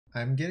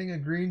I'm getting a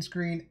green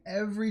screen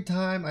every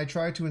time I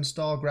try to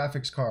install a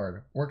graphics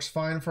card. Works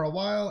fine for a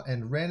while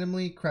and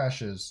randomly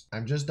crashes.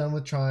 I'm just done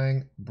with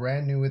trying.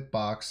 Brand new with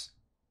box.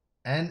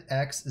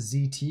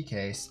 NXZT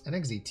case.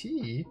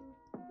 NXZT?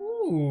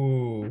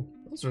 Ooh,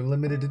 those are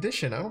limited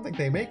edition. I don't think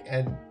they make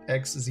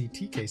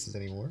NXZT cases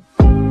anymore.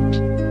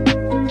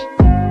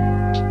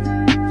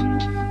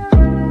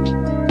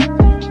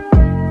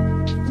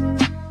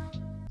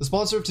 The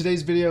sponsor of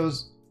today's video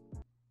is...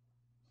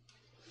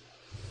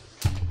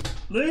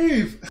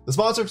 Leave! The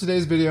sponsor of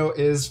today's video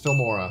is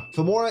Filmora.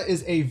 Filmora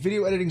is a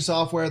video editing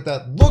software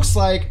that looks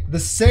like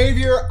the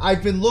savior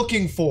I've been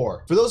looking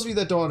for. For those of you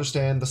that don't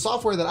understand, the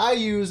software that I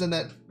use and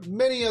that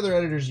many other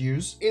editors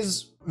use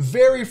is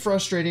very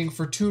frustrating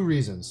for two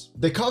reasons.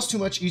 They cost too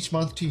much each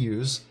month to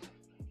use,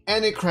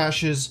 and it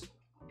crashes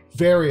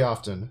very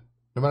often,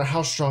 no matter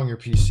how strong your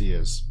PC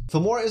is.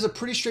 Filmora is a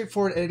pretty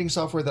straightforward editing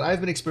software that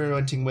I've been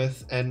experimenting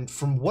with, and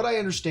from what I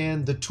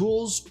understand, the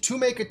tools to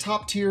make a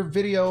top tier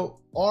video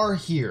are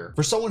here.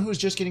 For someone who is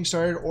just getting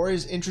started or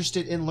is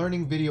interested in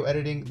learning video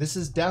editing, this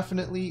is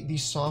definitely the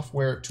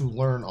software to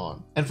learn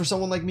on. And for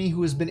someone like me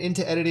who has been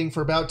into editing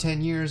for about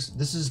 10 years,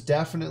 this is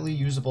definitely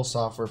usable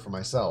software for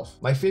myself.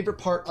 My favorite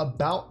part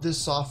about this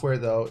software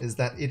though is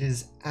that it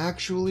is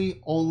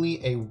actually only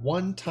a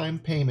one-time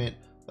payment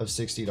of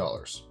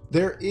 $60.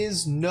 There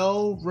is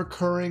no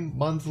recurring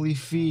monthly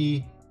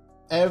fee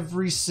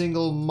every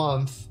single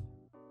month,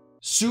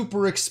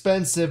 super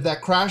expensive,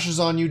 that crashes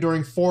on you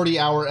during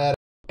 40-hour edit.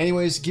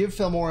 Anyways, give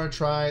Filmora a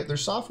try. Their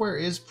software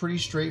is pretty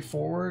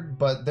straightforward,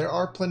 but there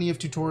are plenty of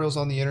tutorials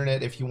on the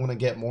internet if you want to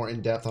get more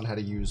in depth on how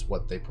to use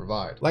what they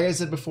provide. Like I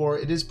said before,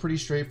 it is pretty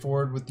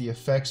straightforward with the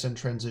effects and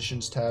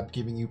transitions tab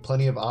giving you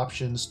plenty of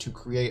options to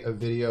create a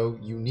video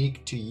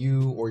unique to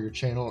you or your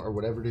channel or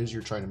whatever it is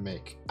you're trying to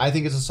make. I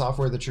think it's a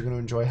software that you're going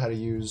to enjoy how to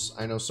use.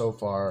 I know so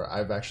far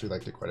I've actually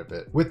liked it quite a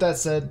bit. With that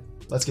said,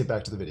 let's get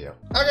back to the video.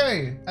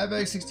 Okay,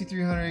 FX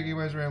 6300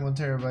 GB RAM, 1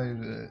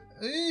 terabyte.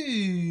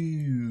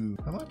 Ooh,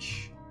 how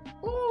much?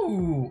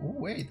 Ooh,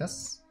 wait,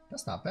 that's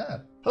not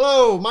bad.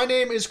 Hello, my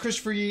name is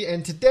Christopher Yee,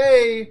 and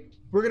today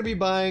we're gonna be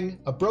buying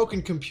a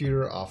broken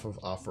computer off of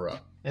OfferUp,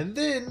 and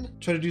then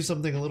try to do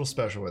something a little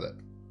special with it.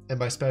 And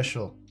by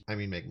special, I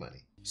mean make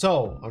money.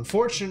 So,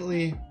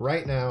 unfortunately,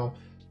 right now,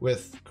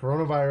 with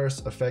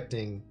coronavirus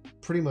affecting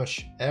pretty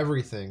much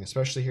everything,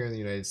 especially here in the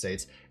United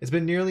States, it's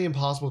been nearly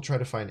impossible to try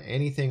to find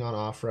anything on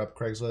OfferUp,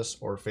 Craigslist,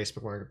 or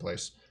Facebook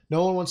Marketplace.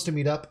 No one wants to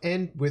meet up,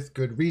 and with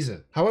good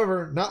reason.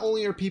 However, not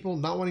only are people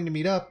not wanting to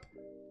meet up,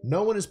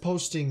 no one is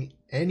posting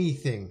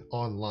anything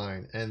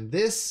online, and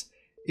this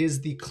is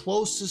the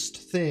closest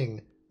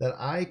thing that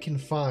I can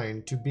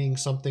find to being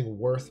something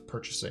worth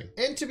purchasing.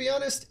 And to be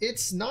honest,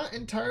 it's not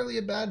entirely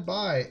a bad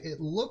buy. It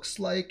looks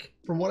like,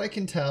 from what I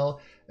can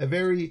tell, a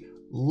very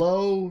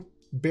low,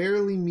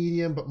 barely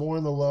medium, but more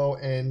on the low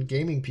end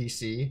gaming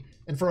PC.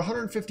 And for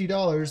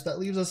 $150, that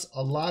leaves us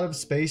a lot of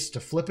space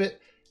to flip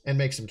it and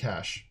make some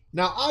cash.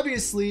 Now,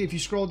 obviously, if you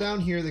scroll down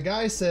here, the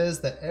guy says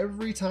that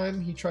every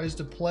time he tries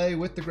to play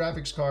with the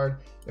graphics card,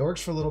 it works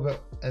for a little bit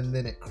and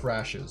then it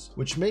crashes,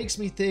 which makes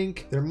me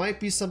think there might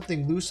be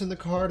something loose in the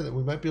card and that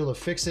we might be able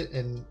to fix it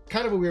in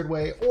kind of a weird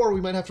way, or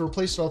we might have to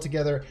replace it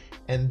altogether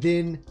and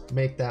then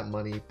make that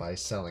money by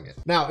selling it.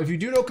 Now, if you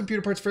do know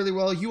computer parts fairly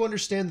well, you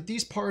understand that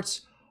these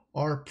parts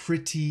are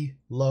pretty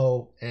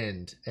low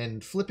end,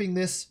 and flipping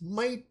this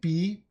might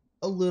be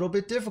a little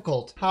bit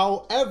difficult.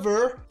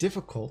 However,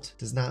 difficult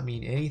does not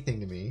mean anything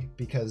to me,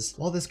 because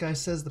while this guy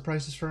says the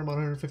price is for him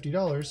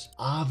 $150,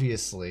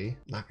 obviously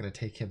not going to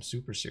take him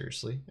super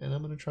seriously, and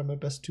I'm going to try my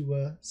best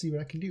to see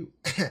what I can do.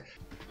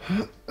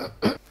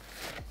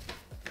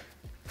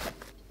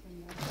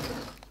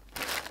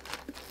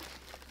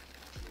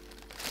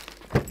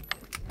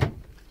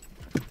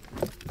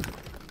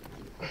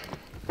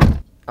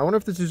 I wonder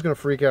if this dude's gonna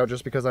freak out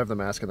just because I have the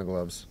mask and the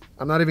gloves.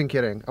 I'm not even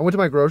kidding. I went to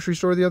my grocery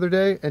store the other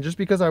day, and just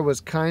because I was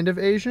kind of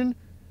Asian,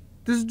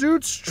 this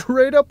dude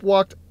straight up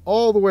walked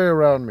all the way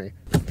around me.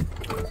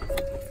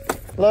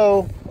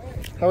 Hello,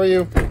 how are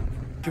you? Do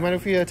you mind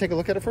if we take a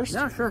look at it first?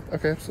 Yeah, sure.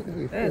 Okay,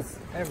 absolutely.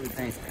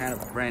 Everything's kind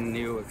of brand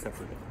new except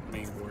for the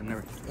main board and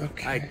everything.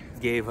 Okay. I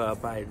gave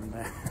up. I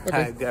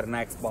got an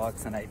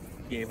Xbox and I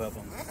gave up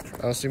on it.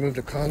 Oh, so you moved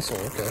to console,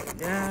 okay.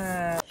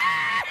 Yeah.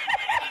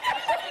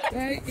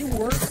 Yeah, it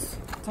works.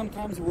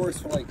 Sometimes it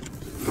works for like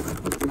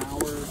an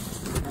hour,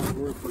 sometimes it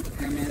works for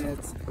 10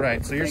 minutes.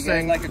 Right, so you're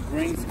saying... It's like a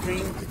green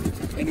screen,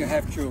 and you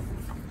have to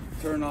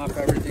turn off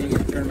everything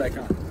and turn it back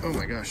on. Oh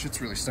my gosh,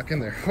 it's really stuck in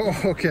there.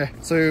 Oh, okay.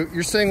 So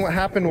you're saying what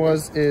happened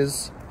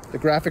is the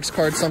graphics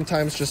card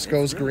sometimes just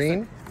goes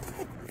green?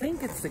 I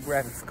think it's the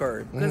graphics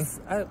card, because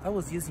I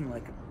was using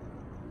like a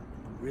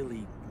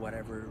really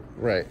whatever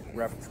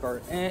graphics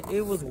card, and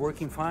it was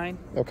working fine.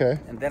 Okay.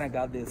 And then I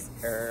got this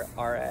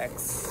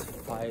RX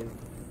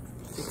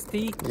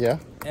 560. Yeah.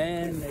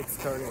 And it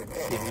started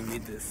giving me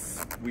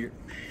this weird.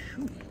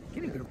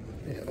 Get it.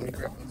 Yeah, let me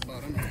grab the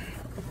bottom.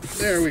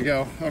 There we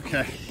go.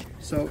 Okay.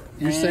 So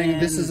you're saying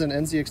this is an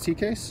NZXT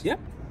case? Yep.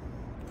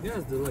 Yeah,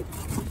 it's the like.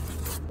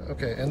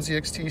 Okay,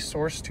 NZXT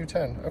source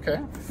 210.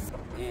 Okay.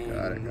 Yeah.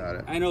 And Got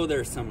it. I know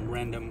there's some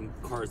random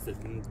cards that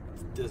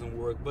doesn't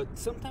work, but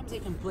sometimes they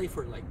can play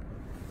for like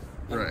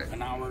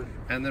an hour.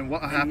 And then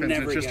what happens?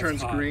 It just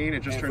turns green?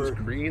 It just turns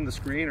green, the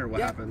screen, or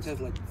what happens? It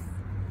has like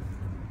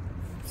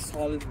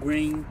solid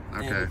green.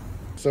 Okay.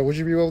 So would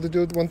you be able to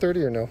do it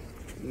 130 or no?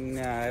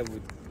 Nah, I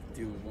would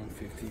do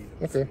 150.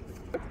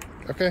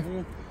 Okay.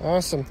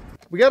 Awesome.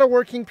 We got a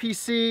working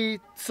PC,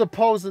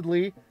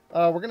 supposedly.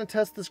 We're going to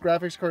test this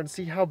graphics card and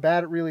see how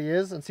bad it really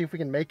is and see if we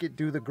can make it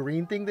do the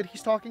green thing that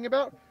he's talking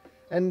about.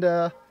 And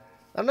I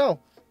don't know.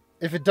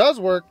 If it does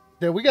work,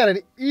 then we got an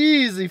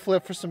easy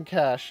flip for some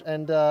cash.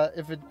 And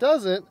if it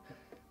doesn't,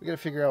 we got to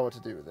figure out what to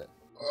do with it.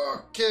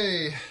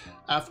 Okay.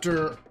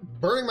 After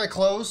burning my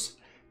clothes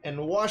and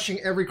washing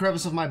every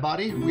crevice of my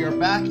body, we are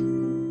back.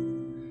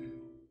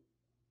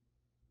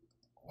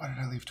 Why did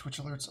I leave Twitch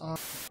alerts on?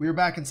 We are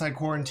back inside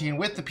quarantine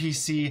with the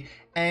PC,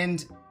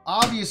 and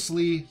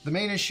obviously the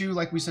main issue,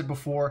 like we said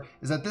before,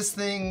 is that this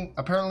thing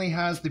apparently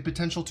has the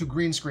potential to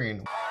green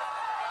screen,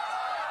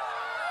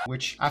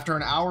 which after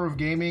an hour of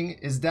gaming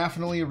is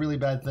definitely a really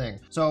bad thing.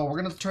 So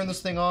we're gonna turn this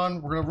thing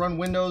on, we're gonna run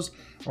Windows,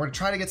 and we're gonna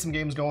try to get some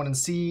games going and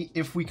see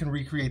if we can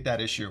recreate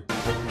that issue.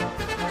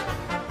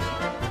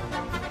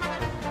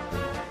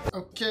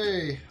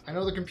 Okay, I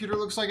know the computer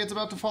looks like it's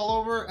about to fall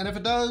over, and if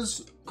it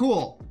does,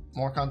 cool.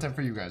 More content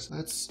for you guys.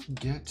 Let's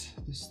get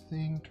this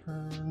thing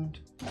turned.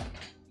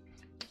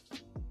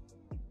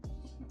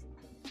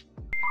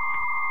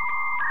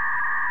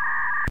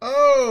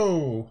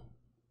 Oh!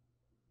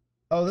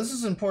 Oh, this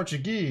is in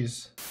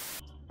Portuguese.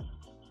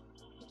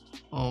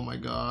 Oh my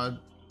god.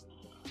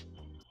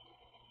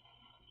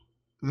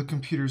 The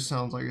computer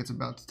sounds like it's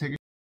about to take a...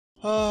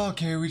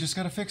 Okay, we just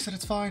gotta fix it,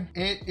 it's fine.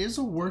 It is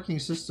a working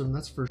system,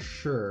 that's for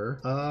sure.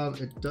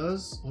 It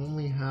does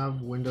only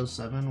have Windows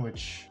 7,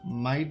 which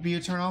might be a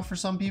turnoff for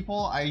some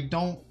people. I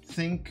don't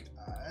think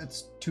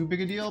it's too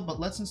big a deal, but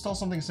let's install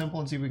something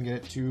simple and see if we can get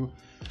it to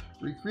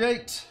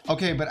recreate.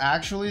 Okay, but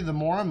actually, the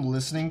more I'm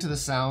listening to the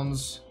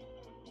sounds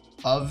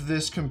of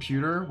this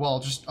computer, well,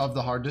 just of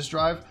the hard disk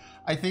drive,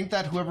 I think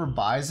that whoever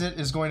buys it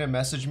is going to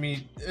message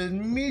me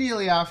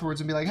immediately afterwards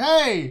and be like,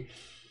 hey,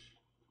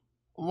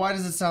 why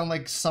does it sound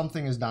like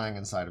something is dying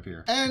inside of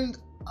here? And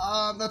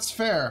that's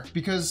fair,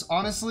 because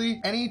honestly,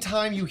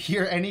 anytime you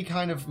hear any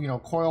kind of,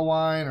 coil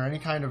whine or any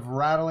kind of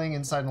rattling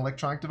inside an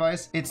electronic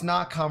device, it's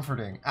not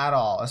comforting at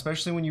all,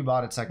 especially when you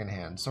bought it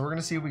secondhand. So we're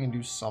gonna see if we can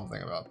do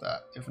something about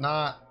that. If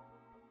not,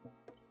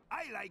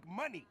 I like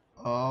money.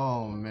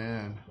 Oh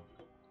man.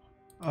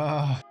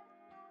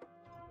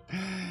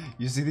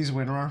 You see these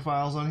WinRAR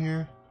files on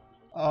here?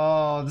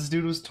 Oh, this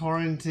dude was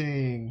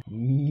torrenting.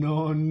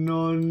 No,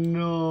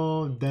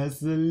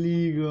 that's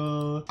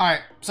illegal. All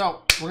right,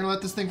 so we're gonna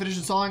let this thing finish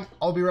installing.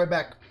 I'll be right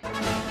back.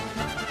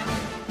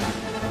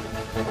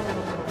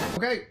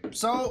 Okay,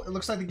 so it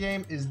looks like the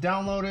game is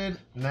downloaded.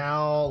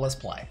 Now let's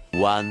play.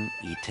 One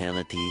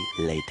eternity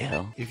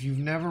later. If you've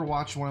never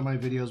watched one of my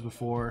videos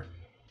before,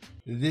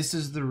 this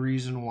is the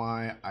reason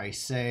why I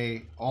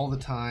say all the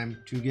time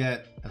to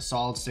get a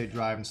solid state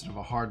drive instead of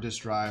a hard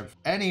disk drive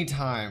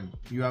anytime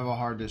you have a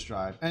hard disk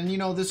drive. And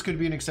this could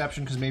be an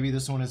exception because maybe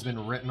this one has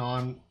been written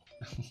on,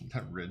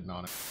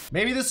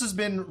 maybe this has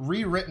been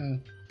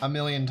rewritten a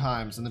million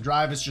times and the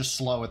drive is just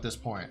slow at this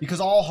point,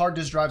 because all hard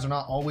disk drives are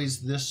not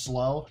always this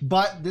slow,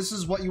 but this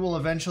is what you will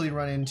eventually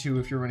run into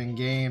if you're running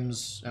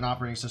games and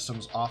operating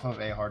systems off of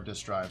a hard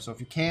disk drive. So if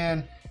you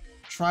can,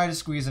 try to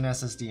squeeze an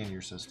SSD into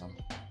your system.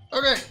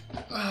 Okay,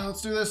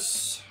 let's do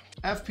this.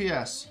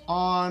 FPS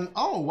on,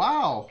 oh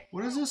wow,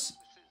 what is this?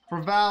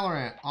 For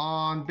Valorant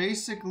on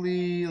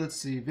basically, let's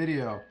see,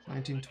 video,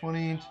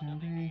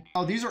 1920.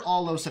 Oh, these are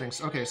all low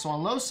settings. Okay, so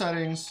on low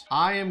settings,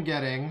 I am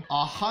getting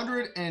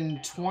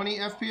 120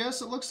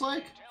 FPS, it looks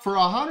like. For a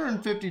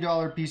 $150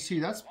 PC,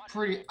 that's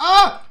pretty,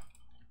 oh!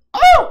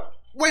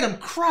 Wait, I'm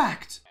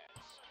cracked.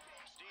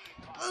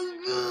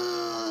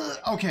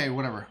 Okay,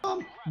 whatever.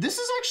 This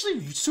is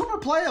actually super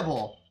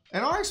playable.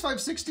 An RX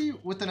 560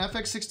 with an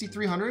FX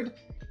 6300,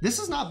 this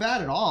is not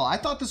bad at all. I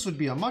thought this would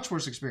be a much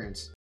worse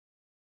experience.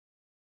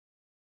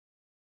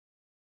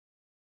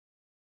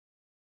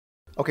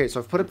 Okay, so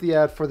I've put up the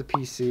ad for the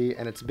PC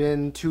and it's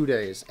been 2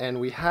 days and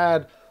we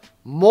had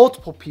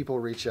multiple people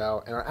reach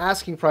out and our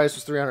asking price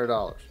was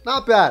 $300.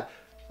 Not bad.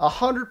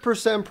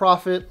 100%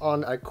 profit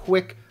on a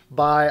quick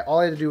buy. All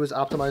I had to do was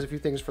optimize a few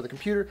things for the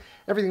computer.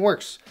 Everything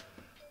works.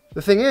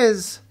 The thing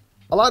is,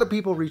 a lot of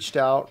people reached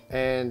out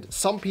and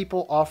some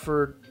people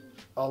offered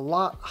a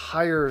lot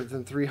higher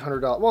than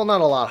 $300. Well,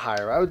 not a lot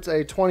higher. I would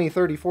say 20,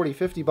 30, 40,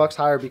 50 bucks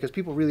higher because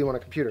people really want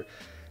a computer.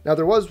 Now,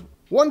 there was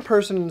one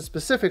person in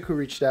specific who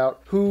reached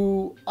out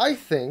who I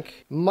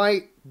think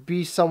might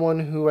be someone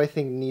who I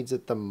think needs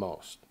it the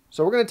most.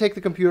 So we're going to take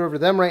the computer over to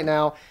them right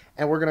now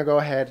and we're going to go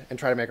ahead and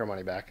try to make our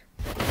money back.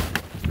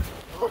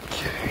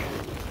 Okay.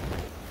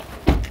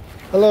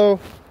 Hello.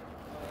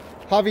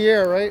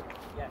 Javier, right?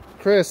 Yeah.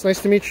 Chris,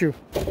 nice to meet you.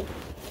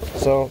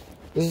 So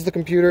this is the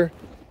computer.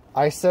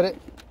 I set it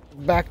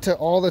back to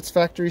all its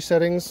factory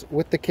settings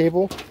with the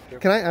cable.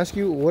 Can I ask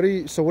you, what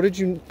did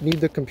you need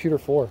the computer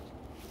for?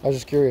 I was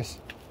just curious.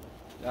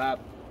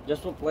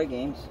 Just to play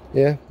games.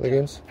 Yeah, play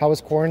games. How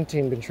has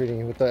quarantine been treating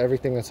you with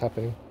everything that's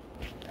happening?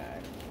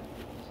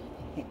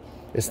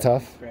 It's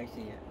tough?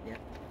 Crazy, yeah.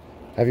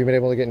 Have you been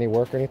able to get any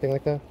work or anything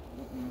like that?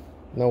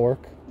 No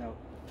work? No.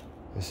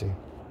 I see.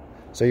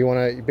 So you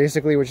want to,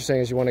 basically what you're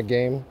saying is you want a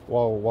game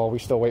while we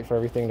still wait for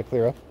everything to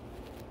clear up?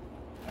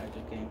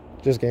 Just game.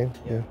 Just game?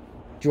 Yeah. Do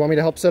you want me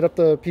to help set up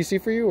the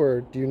PC for you,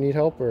 or do you need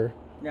help, or?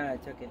 No,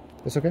 it's okay.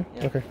 It's okay?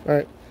 Yeah. Okay. All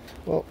right.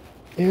 Well,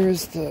 here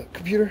is the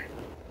computer.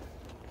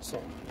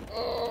 So,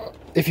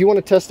 if you want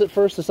to test it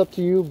first, it's up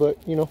to you, but,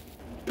 you know.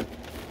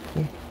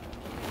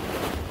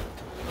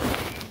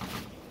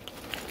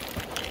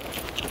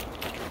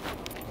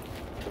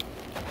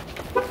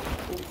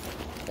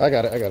 I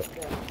got it.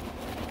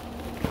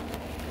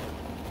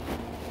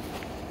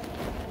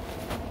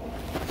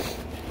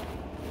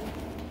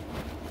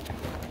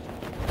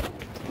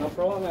 No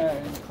problem.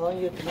 I'm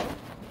calling you tomorrow.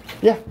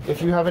 Yeah,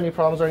 if you have any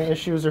problems or any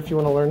issues, or if you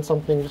want to learn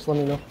something, just let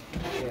me know.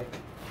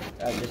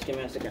 Yeah. Just give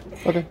me a second.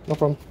 Okay, no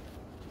problem.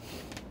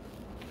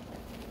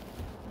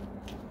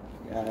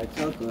 Yeah,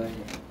 it's all good.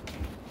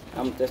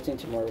 I'm testing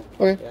tomorrow.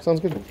 Okay, yeah. Sounds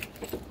good.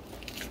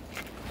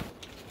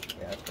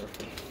 Yeah,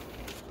 perfect.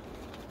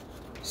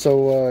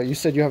 So, you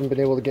said you haven't been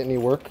able to get any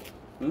work?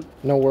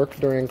 No work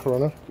during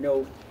Corona?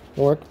 No.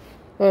 No work?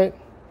 Alright.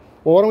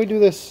 Well, why don't we do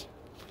this?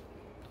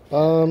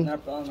 No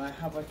problem. I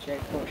have a check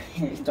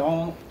for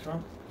Donald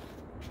Trump.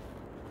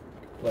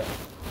 What?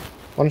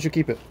 Why don't you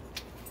keep it?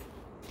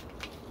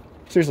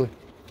 Seriously.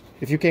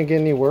 If you can't get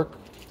any work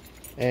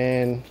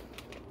and,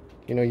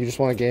 you know, you just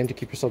want a game to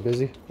keep yourself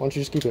busy, why don't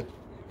you just keep it?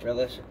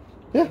 Really?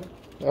 Yeah,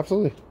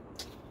 absolutely.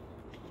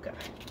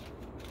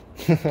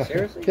 Okay.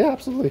 Seriously? Yeah,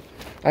 absolutely.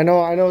 I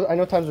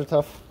know times are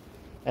tough.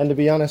 And to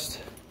be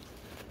honest,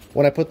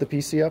 when I put the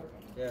PC up,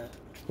 yeah.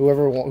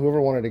 Whoever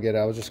wanted to get it,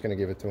 I was just going to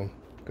give it to them.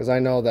 Because I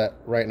know that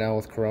right now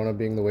with Corona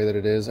being the way that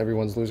it is,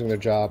 everyone's losing their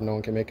job, no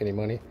one can make any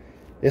money.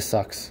 It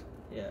sucks.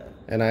 Yeah.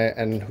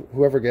 And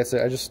whoever gets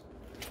it,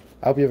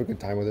 I hope you have a good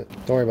time with it.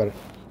 Don't worry about it.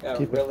 Yeah,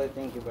 Keep really,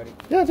 thank you, buddy.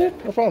 Yeah,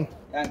 dude, no problem.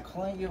 I'm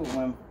calling you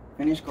when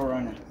finish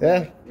Corona.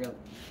 Yeah. Really.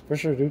 For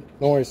sure, dude.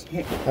 No worries.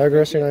 Have a great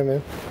rest of your night,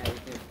 man.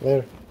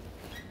 Later.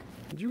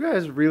 Did you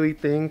guys really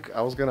think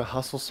I was gonna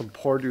hustle some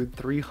poor dude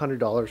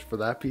 $300 for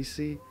that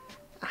PC?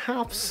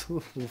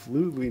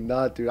 Absolutely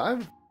not, dude.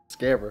 I'm a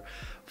scammer,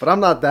 but I'm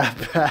not that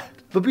bad.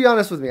 But be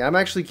honest with me, I'm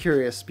actually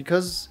curious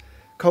because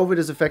COVID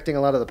is affecting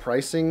a lot of the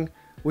pricing.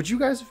 Would you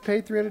guys have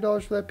paid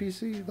 $300 for that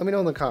PC? Let me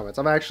know in the comments.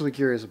 I'm actually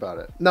curious about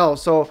it. No,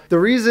 so the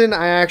reason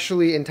I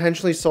actually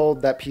intentionally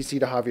sold that PC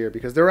to Javier,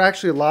 because there were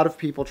actually a lot of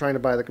people trying to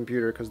buy the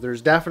computer because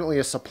there's definitely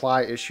a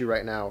supply issue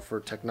right now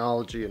for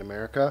technology in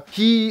America.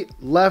 He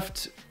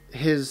left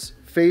his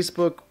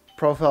Facebook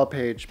profile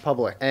page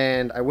public,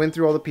 and I went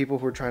through all the people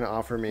who were trying to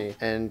offer me,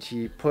 and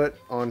he put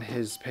on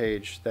his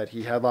page that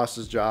he had lost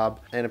his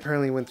job and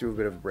apparently went through a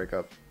bit of a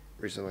breakup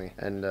recently.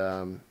 And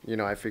you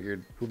know, I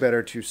figured who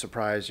better to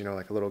surprise, you know,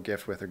 like a little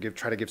gift with, or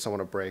try to give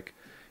someone a break,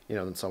 you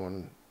know, than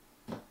someone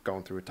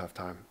going through a tough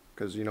time.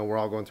 Because, you know, we're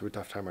all going through a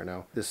tough time right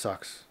now. This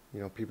sucks. You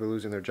know, people are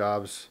losing their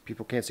jobs,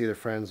 people can't see their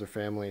friends, their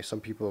family.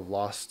 Some people have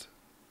lost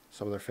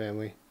some of their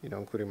family, you know,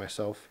 including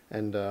myself.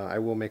 And I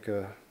will make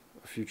a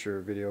future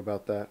video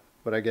about that,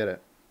 but I get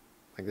it.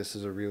 Like, this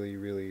is a really,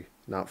 really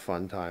not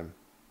fun time,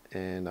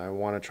 and I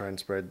want to try and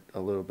spread a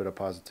little bit of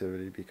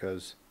positivity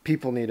because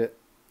people need it.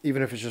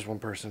 Even if it's just one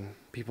person,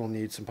 people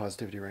need some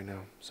positivity right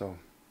now. So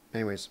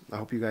anyways, I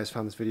hope you guys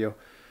found this video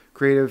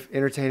creative,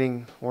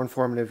 entertaining, or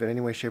informative in any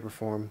way, shape, or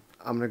form.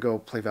 I'm gonna go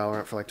play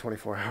Valorant for like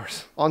 24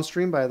 hours on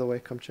stream, by the way.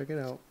 Come check it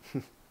out.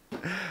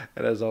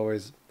 And as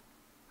always,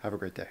 have a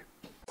great day.